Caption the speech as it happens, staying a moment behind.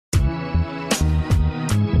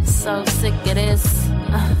so sick of this.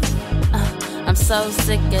 I'm so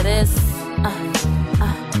sick of this.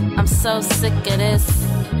 I'm so sick of this.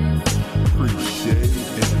 Appreciate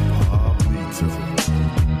and Pablito.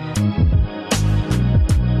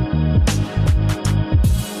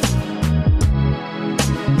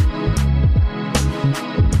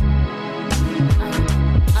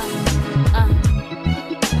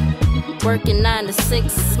 Working 9 to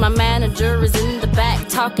 6, my manager is in the back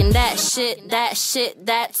talking that shit, that's it.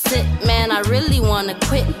 Man, I really wanna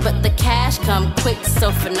quit, but the cash come quick.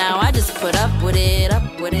 So for now, I just put up with it.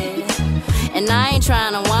 And I ain't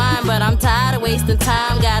trying to whine, but I'm tired of wasting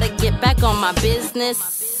time. Gotta get back on my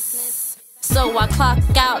business. So I clock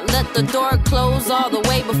out, let the door close all the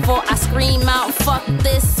way before I scream out, fuck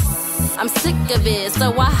this. I'm sick of it,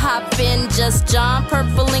 so I hop in, just John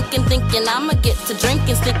Purple Lincoln, thinking I'ma get to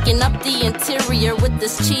drinking, sticking up the interior with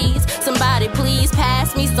this cheese. Somebody please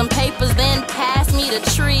pass me some papers, then pass me the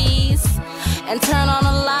trees. And turn on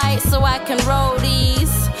a light so I can roll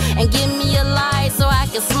these. And give me a light so I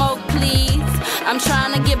can smoke, please. I'm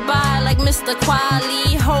trying to get by like Mr.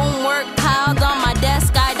 Quali. Homework piled on my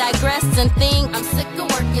desk, I digress and think. I'm sick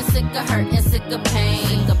of working, sick of hurting, sick of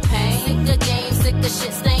pain. Sick of games, sick of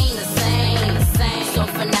shit staying the same. So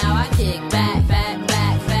for now I kick back.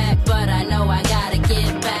 But I know I gotta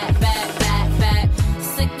get back.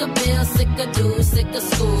 Sick of bills, sick of dues, sick of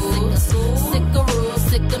school. Sick of rules,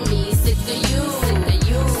 sick of me, sick of you.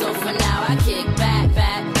 So for now I kick back.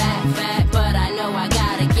 But I know I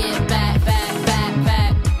gotta get back.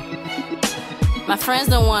 My friends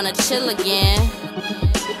don't wanna chill again.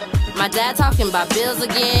 My dad talking about bills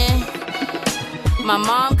again. My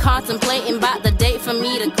mom contemplating about the date for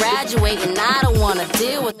me to graduate, and I don't wanna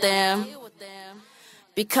deal with them.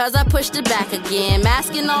 Because I pushed it back again,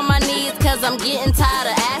 masking on my needs cause I'm getting tired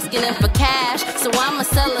of asking them for cash. So I'ma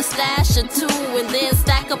sell a stash or two and then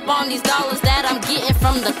stack up on these dollars that I'm getting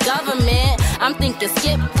from the government. I'm thinking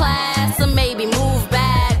skip class or maybe move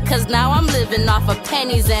back, cause now I'm living off of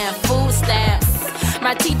pennies and food stamps.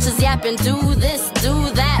 My teacher's yapping, do this,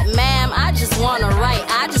 do that, ma'am. I just wanna write,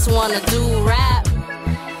 I just wanna do rap.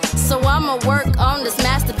 So I'ma work on this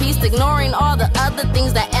masterpiece, ignoring all the other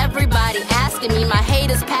things that everybody asking me. My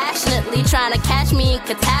haters passionately trying to catch me in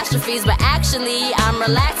catastrophes, but actually I'm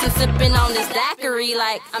relaxing, sipping on this daiquiri.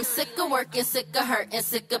 Like I'm sick of working, sick of hurting,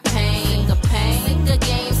 sick of pain. Sick of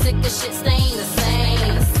games, sick of shit staying the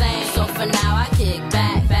same. So for now I kick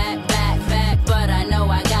back. But I know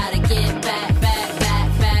I gotta get back.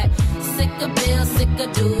 Sick of bills, sick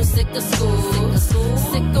of dues, sick of school.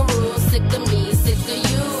 Sick of rules, sick of me, sick of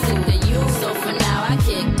you. So for now I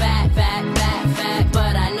kick back.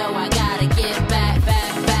 But I know I gotta get back.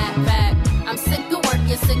 I'm sick of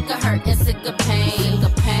working, sick of hurting, sick of pain.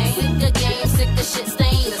 Sick of games, sick of shit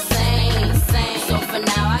staying the same. So for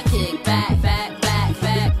now I kick back.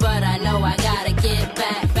 But I know I gotta get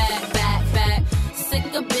back.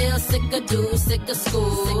 Sick of bills, sick of dues, sick of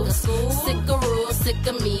school. Sick of rules, sick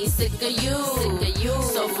of me, sick of you.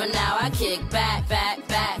 So for now I kick back.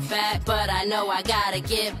 But I know I gotta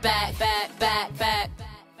get back.